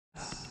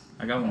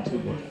I got one too,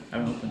 but I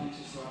haven't opened.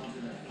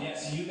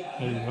 There you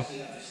go.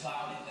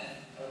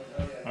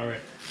 All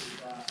right.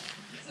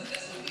 So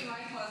this would be my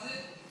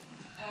closet,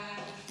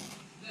 and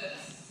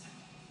this.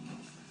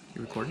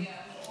 You recording?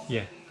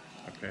 Yeah.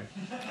 Okay.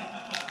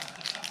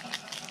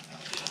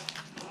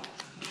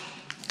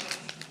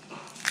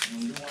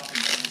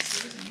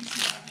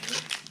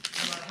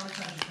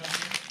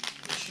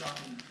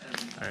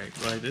 Alright,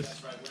 go like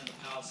this.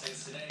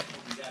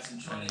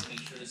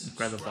 And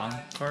grab the bottom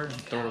card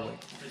and throw it away.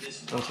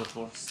 Throw it to the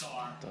floor.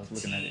 I was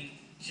looking at it.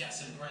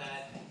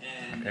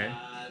 Okay.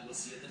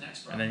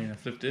 And then you're gonna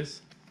flip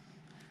this.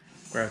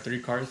 Grab 3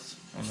 cards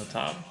on the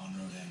top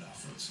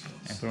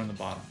and put them on the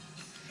bottom.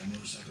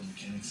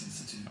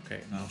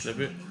 Okay, now flip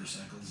it.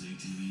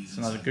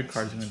 So now the good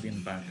card's gonna be in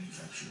the back.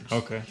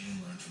 Okay.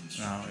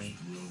 Now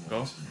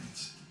go.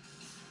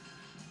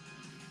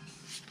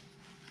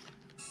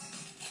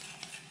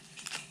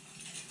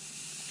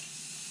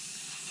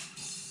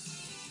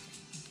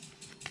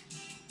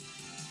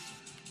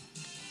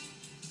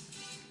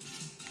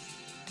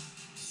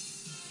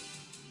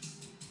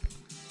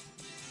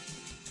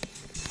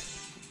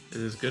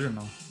 Is this good or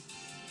no?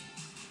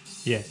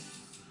 Yeah.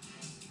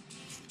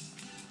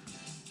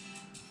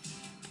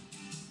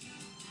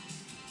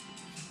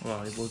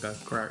 Wow, you both got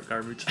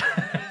garbage.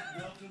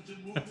 Welcome to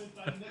Movement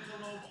by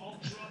Michelob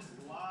Ultra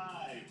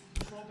Live.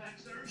 Throwback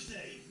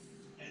Thursday.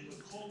 And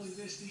we're calling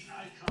this the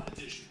Icon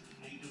Edition.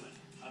 How you doing?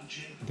 I'm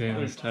Jake.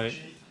 Damn, that's tight.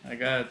 I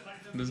got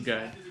this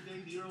guy.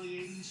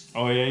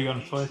 Oh yeah, you gonna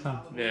play some?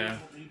 Yeah.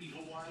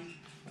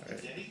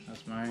 Alright,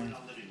 that's mine.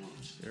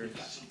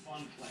 Yours.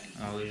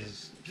 Oh, this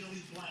is...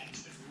 Billy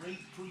Blanks, the great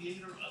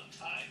creator of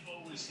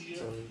Typo, is here.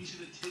 He's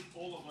going to take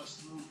all of us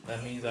through.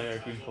 That means I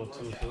got green coat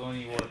too. So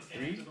only what,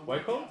 3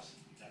 white coats?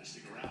 Gotta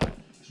stick around.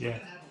 Yeah. We're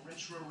gonna have a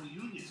retro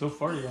reunion. So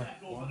far, yeah.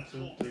 1,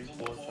 2, 3,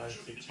 4, 5,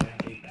 6, 7,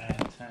 8, 9,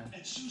 10.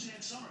 And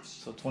Suzanne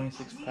Summers, So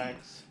 26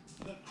 packs.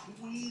 the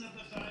queen of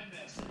the Thigh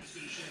Master, is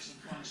going to share some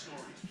fun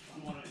stories.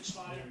 We want to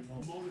inspire,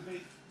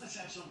 motivate. Let's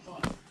have some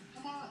fun.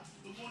 Come on,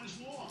 the one is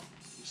long.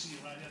 We'll see you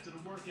right after the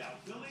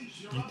workout. Billy,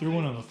 you're You up threw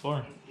one there. on the floor.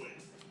 Don't quit.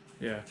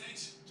 Yeah,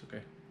 Thanks. it's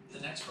okay. The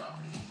next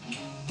property.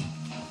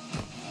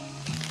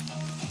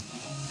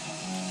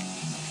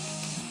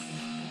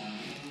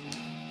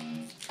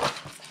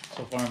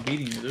 So far I'm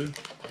beating you, dude.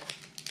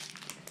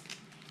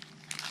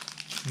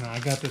 No, I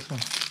got this one.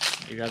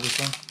 You got this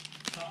one?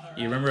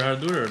 You remember how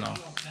to do it or no?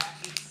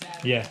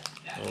 Yeah.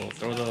 So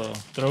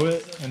Throw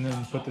it and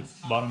then put the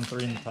bottom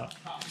 3 in the top.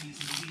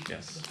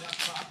 yes.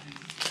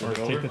 Or Flip it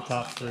take over. the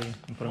top 3 and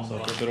put them in So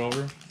the flip bottom. it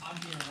over. I'm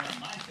here in one of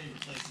my favorite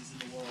places in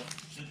the world,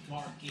 the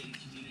guard gated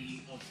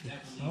community of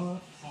Beverly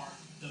Park,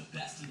 the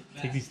best of the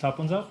best. Take these top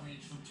ones out. Range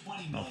from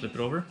 20 Now million flip it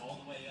over.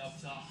 all the way up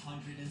to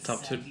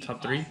 175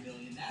 Top 3.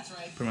 million. That's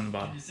right. Put them on the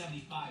bottom.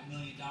 $175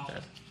 million.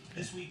 That.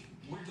 This week,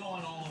 we're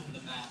going all over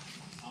the map.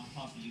 I'm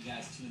pumped for you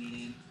guys tuning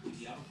in.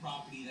 If you have a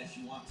property that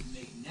you want to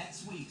make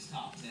next week's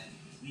top 10,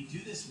 we do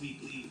this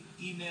weekly.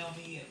 Email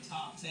me at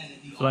top10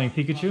 at the Flying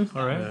Pikachu?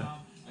 All right. Yeah.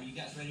 Are you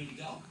guys ready to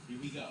go? Here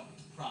we go.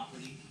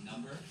 Property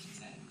number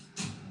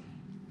 10.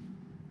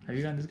 Have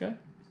you gotten this guy?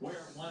 We're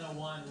at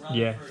 101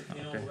 Yeah. Rutherford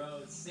Hill Okay.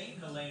 Road, St.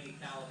 Helena,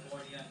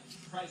 California.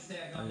 Price tag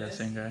Oh, on you got the this,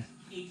 same guy.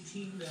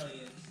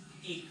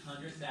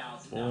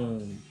 $18,800,000.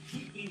 Boom. Key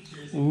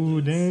features Ooh,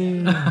 include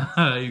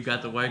damn. You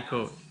got the white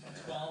coat.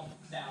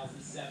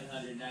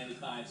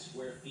 12,795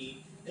 square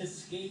feet.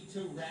 Escape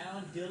to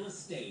Round Hill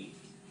Estate,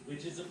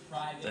 which is a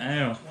private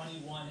Damn.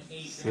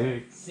 21-acre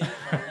Sick. St.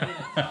 Helena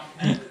compound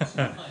with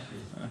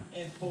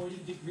 240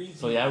 degrees.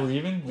 So yeah, we're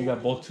even. We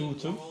got both two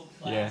too.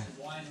 Yeah.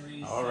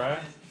 All right.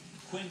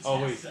 Quintessa,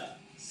 Oh, wait.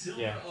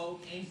 Silver Yeah.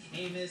 Oak, and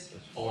Camus,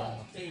 four.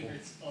 all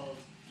favorites of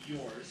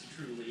yours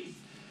truly.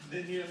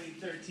 The nearly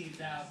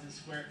 13,000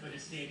 square foot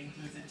estate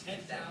includes a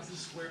 10,000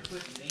 square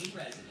foot main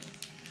residence.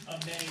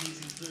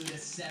 Amenities include a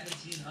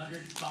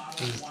 1,700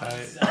 bottle This is wine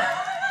tight. cellar.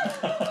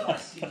 Of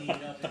course you need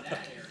it up in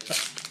that area.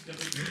 The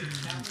boutique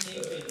Cabernet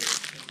Vineyard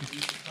can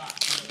produce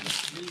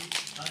approximately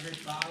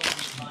 300 bottles of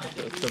fine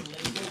labeled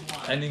wine.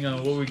 Depending on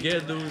what we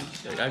get, dude.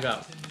 Like, I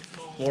got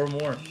 4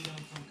 more.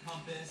 From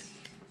Compass.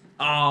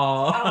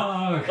 Oh.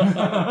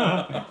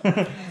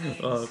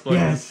 Oh, fuck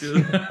Yes. this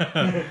dude.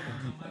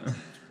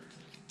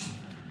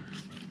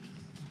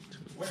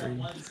 We're at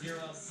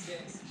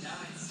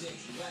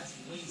 10696 West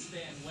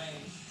Wingspan Way,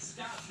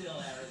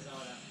 Scottsdale,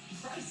 Arizona.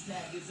 Price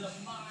tag is a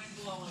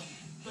mind-blowing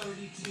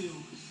 $32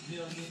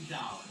 million.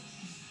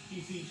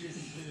 Key features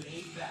include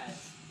 8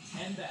 beds,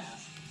 10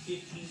 baths,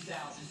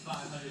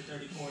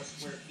 15,534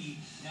 square feet.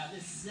 Now,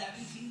 this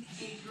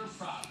 17-acre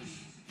property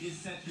is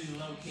centrally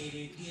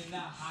located in the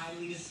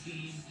highly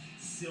esteemed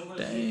Silver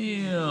Lake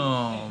community.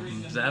 Damn,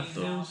 Entering the main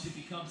Zapdos. house, it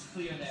becomes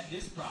clear that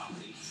this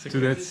property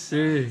Dude, that's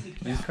sick.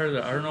 These cards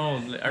are, I don't know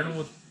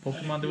what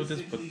Pokemon do with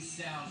this, but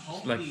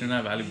like they're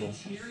not valuable.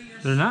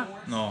 They're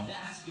not? No.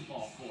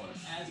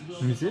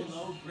 Let me see.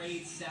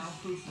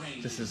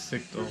 This is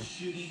sick though.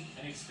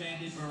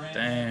 Damn.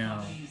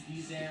 Damn.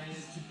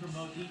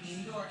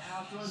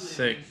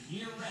 Sick.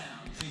 Year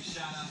round. Big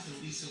shout out to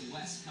Lisa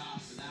Westcott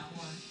for that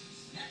one.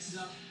 Next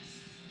up,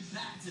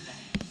 back to the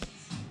hands.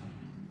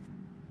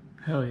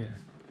 Hell yeah.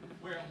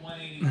 We're at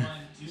 181.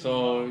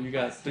 So you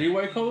got 3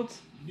 white coats?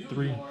 New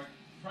 3. York,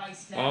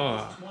 price tag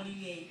Ah. is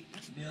 $28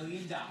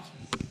 million.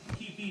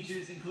 Key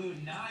features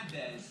include 9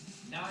 beds,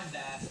 9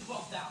 baths,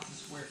 12,000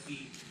 square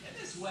feet, and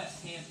this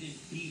West Hampton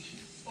Beach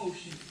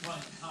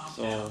oceanfront compound.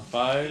 So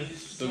 5.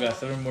 Still got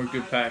 7 more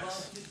good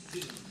packs.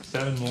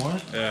 7 more?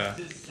 Yeah.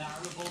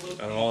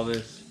 Got all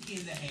this.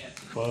 In the Hamptons.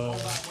 Fuck. Owned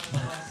by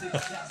one of the most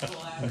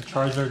successful The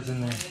Charizard's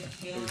in there.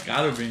 It's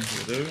gotta be in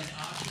here, dude.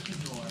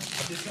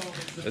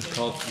 It's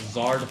called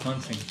Zard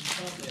Hunting.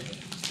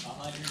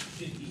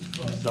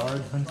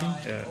 Zard hunting?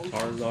 Yeah,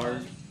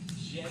 Charizard.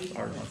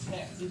 Zard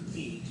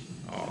Hunting.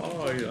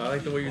 Oh, I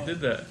like the way you did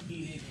that.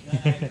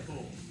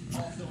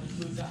 Also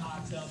includes a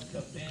hot tub,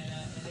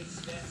 cabana, and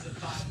extensive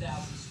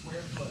 5,000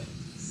 square foot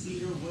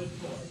cedar wood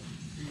court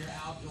for your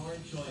outdoor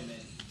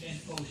enjoyment and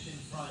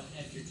oceanfront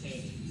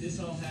entertaining. This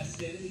home has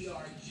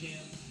state-of-the-art gym,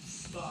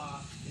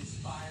 spa,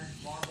 inspired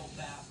marble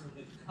bathroom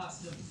with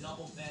custom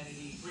double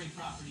vanity. Great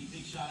property.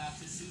 Big shout out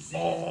to Suzanne.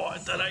 Oh, I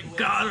thought I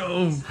got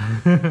him.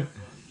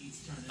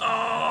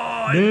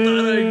 Oh, I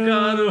thought I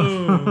got him.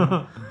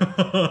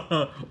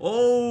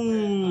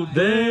 Oh,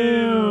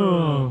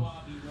 damn.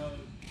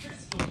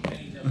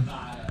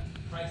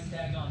 Price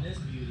tag on this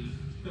beauty.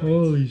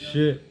 Holy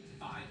shit.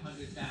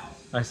 500,000.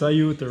 I saw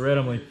you with the red.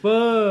 I'm like,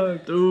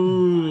 fuck.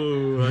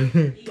 Dude, I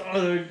thought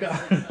I got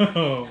him.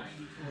 94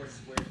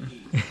 square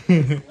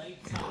feet.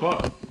 Lake Top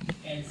Fuck.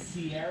 and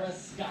Sierra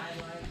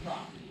Skyline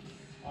property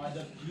are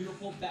the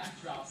beautiful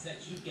backdrops that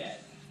you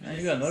get. Man,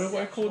 you got another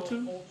white coat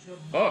too?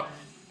 Oh.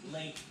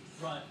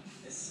 Lakefront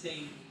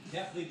estate,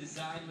 definitely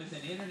designed with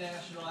an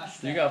international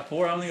aesthetic. You got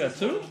 4, I only got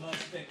 2? One of the most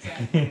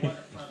spectacular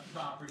waterfront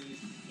properties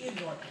in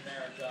North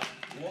America.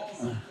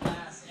 Walls of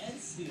glass and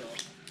steel,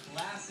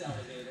 glass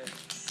elevator,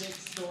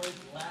 6-story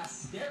glass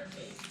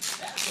staircase.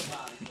 That's a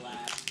lot of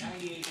glass.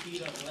 98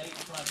 feet of lake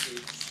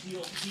frontage,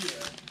 steel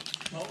pier,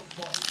 boat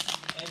points,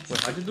 and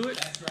Wait, how'd you do it?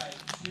 That's right,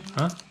 2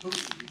 Huh?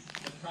 buoys.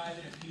 The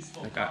private and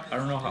peaceful Like I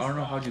don't know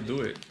how'd you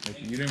do it. Like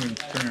you didn't even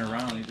turn it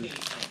around. You just.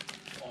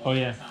 Oh,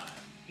 yeah.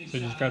 So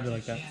just grabbed it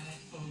like that.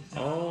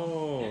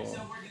 Oh.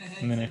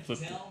 And then I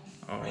flipped it.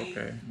 Oh,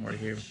 okay. Right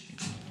here.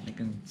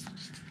 Making.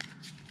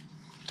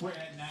 We're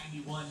at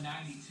 91,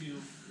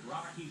 92,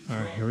 Rocky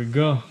Alright, Brook, here we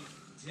go.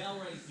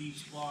 Delray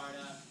Beach,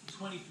 Florida,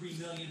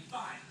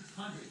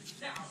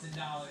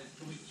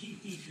 $23,500,000 with key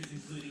features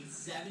including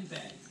 7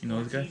 beds, You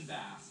know this guy? 14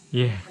 baths,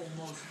 Yeah.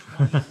 almost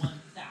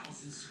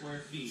 21,000 square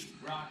feet.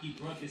 Rocky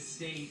Brook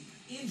Estate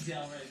in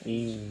Delray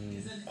Beach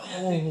is an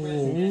epic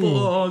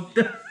residential. Fuck.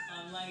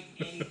 Unlike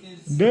anything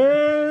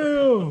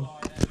Damn!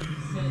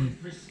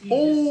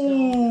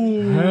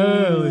 Oh,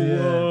 Hell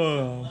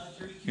yeah.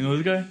 You know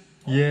this guy?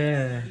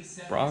 Yeah.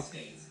 Brock?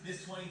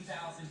 This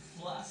 20,000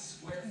 plus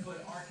square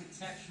foot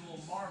architectural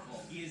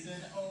marvel is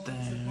an ode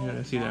Damn, to you both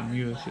gotta see that modern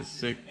mule, that shit's classic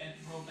sick. and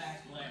throwback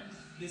glamour.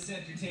 This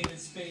entertainment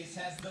space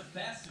has the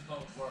best of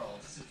both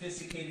worlds.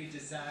 Sophisticated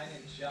design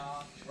and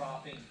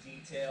jaw-dropping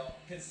detail,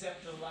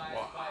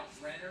 conceptualized by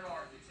Brenner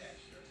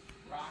Architecture.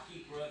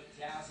 Rocky Brook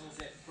dazzles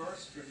at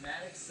first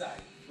dramatic sight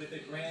with a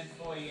grand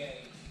foyer.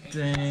 and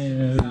Damn, custom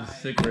this is design,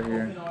 sick right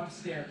here. open-arm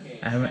staircase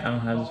I don't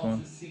have this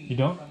one. You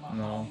don't? from a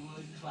No.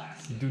 Hollywood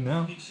classic. You do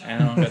now?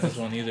 And I don't got this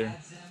one either.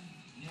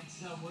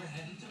 Next up, we're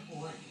headed to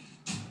Oregon.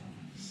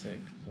 Sick.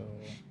 So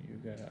you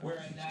got. We're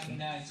at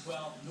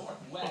 9912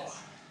 Northwest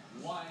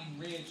Wine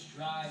Ridge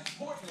Drive,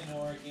 Portland,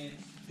 Oregon.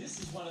 This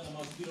is one of the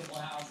most beautiful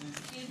houses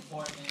in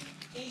Portland.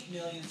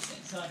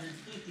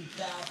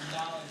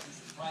 $8,650,000 is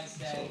the price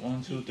So tag.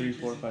 1, 2, 3,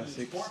 4, 5,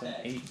 6, 4 7,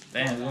 beds, 8.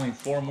 Damn, there's only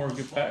 4 more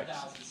good packs.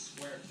 12,000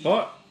 square feet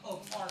Fuck.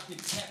 of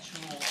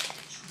architectural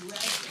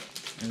treasure.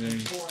 And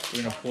then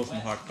we're gonna pull some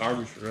hot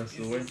garbage for the rest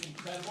of the way. This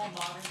incredible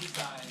modern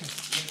design with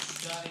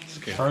stunning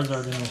Okay.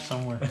 Charizard in there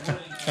somewhere.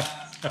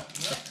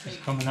 it's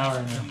coming out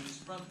right now.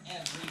 From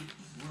every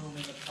room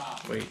in the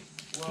property. Wait.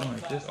 Something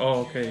like this? Oh,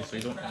 okay. So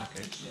you don't.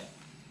 Okay.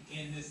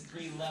 In this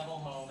 3-level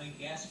home and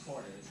guest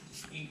quarters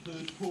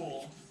include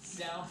pool,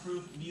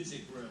 soundproof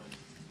music room.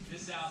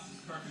 This house is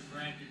perfect for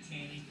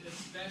entertaining,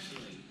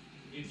 especially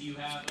if you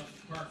have a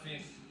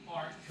perfect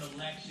art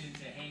collection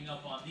to hang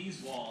up on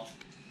these walls.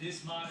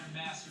 This modern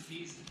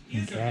masterpiece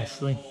is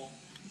Ghastly. available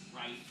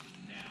right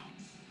now.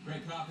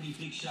 Great property,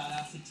 big shout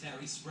out to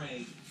Terry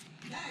Sprague.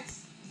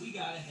 Next, we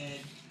gotta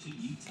head to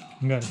Utah.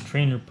 You got a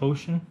trainer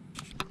potion?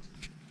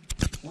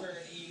 We're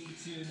at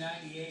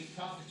 8298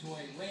 Commodore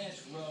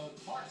Ranch Road,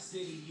 Park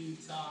City,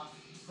 Utah.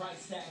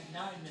 Price tag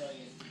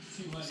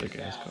 $9,200,000. Sick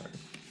ass card.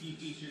 Key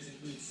features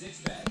include 6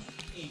 beds,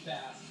 8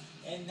 baths,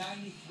 and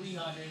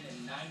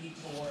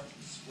 9,394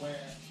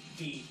 square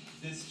feet.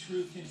 This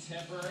true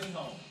contemporary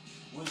home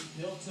was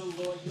built to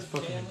lure your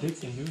fucking family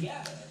addicting, dude.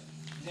 together,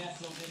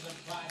 nestled in the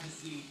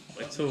privacy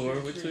Wait of till the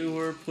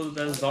we're pull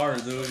that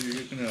Zard, dude.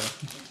 You're gonna.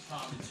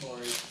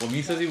 Well,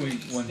 me says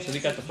when Chili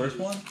got the first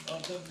one,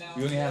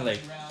 we only had like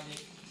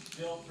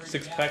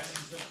 6 packs,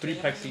 3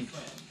 packs each.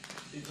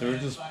 So we were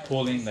just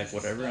pulling like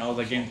whatever. And I was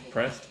like getting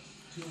depressed.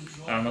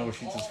 I don't know where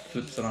she just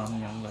flips it on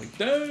me. I'm like,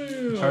 damn.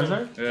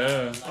 Charizard?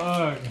 Yeah.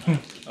 Fuck.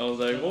 I was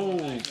like,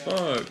 oh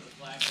fuck.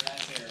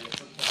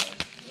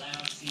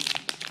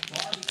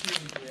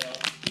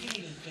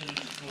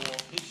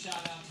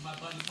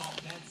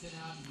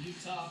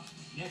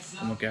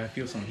 I'm okay. I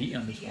feel some heat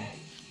on this one.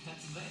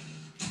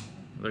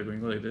 Like when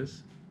you go like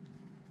this.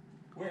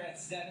 We're at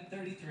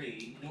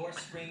 733 North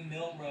Spring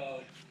Mill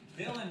Road,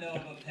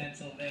 Villanova,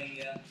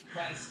 Pennsylvania.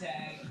 Price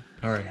tag.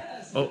 All right.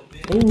 Oh.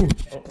 Ooh.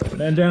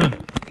 Man down.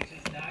 Which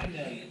is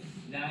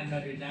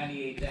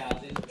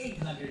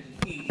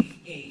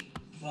 $9,998,888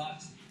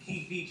 bucks.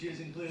 Key features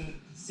include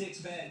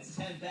 6 beds,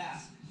 10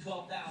 baths,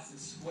 12,000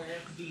 square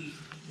feet.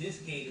 This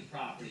gated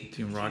property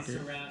Team Rocket. is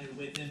surrounded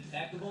with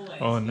impeccable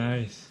landscaping Oh,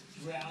 nice.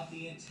 throughout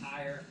the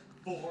entire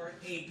 4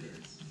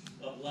 acres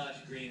of lush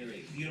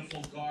greenery.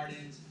 Beautiful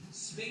gardens,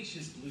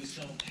 spacious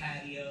bluestone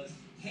patios,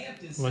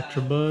 Hampton-style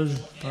Electrobuzz,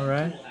 pool and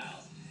alright. pool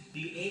house.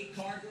 The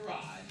 8-car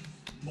garage,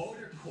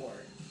 motor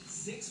court,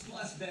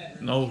 6+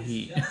 bedrooms. No is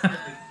heat. just the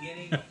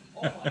beginning.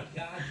 Oh my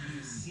God! Do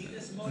you see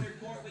this motor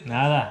court with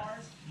Nada.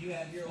 cars? You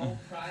have your own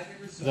private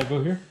Does resort that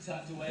go here?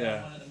 tucked away Yeah.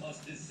 on one of the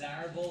most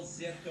desirable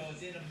zip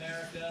codes in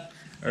America.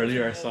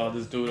 Earlier I saw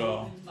this dude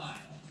Golden Mile.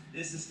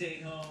 This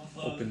estate home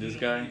flows open this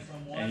beautifully guy,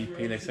 from and he one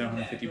paid like room to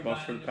another, $750 for the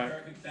providing a pack.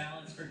 perfect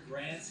balance for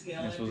grand scale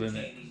And this was in it.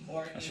 entertaining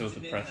or That shit was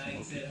intimate depressing,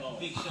 nights okay. at home.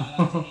 Big shout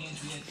out to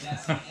Andrea,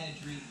 Jesse,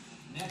 Edry.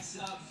 Next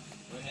up,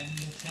 we're heading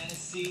to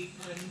Tennessee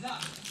for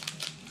another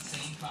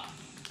same property.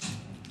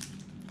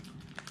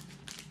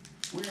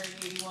 We're at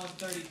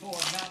 8134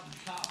 Mountain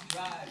Top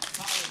Drive,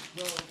 College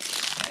Road,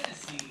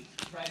 Tennessee.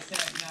 Price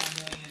tag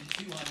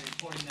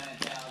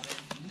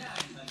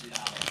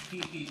 $9,249,900.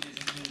 Key features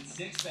include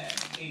 6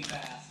 beds, 8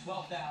 baths,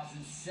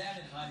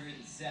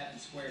 12,707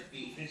 square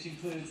feet, which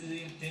includes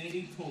the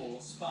infinity pool,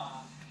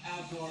 spa,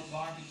 outdoor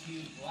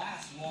barbecue,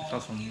 glass walls. I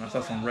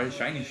saw some red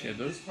shiny shit,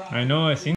 dude. I know, I seen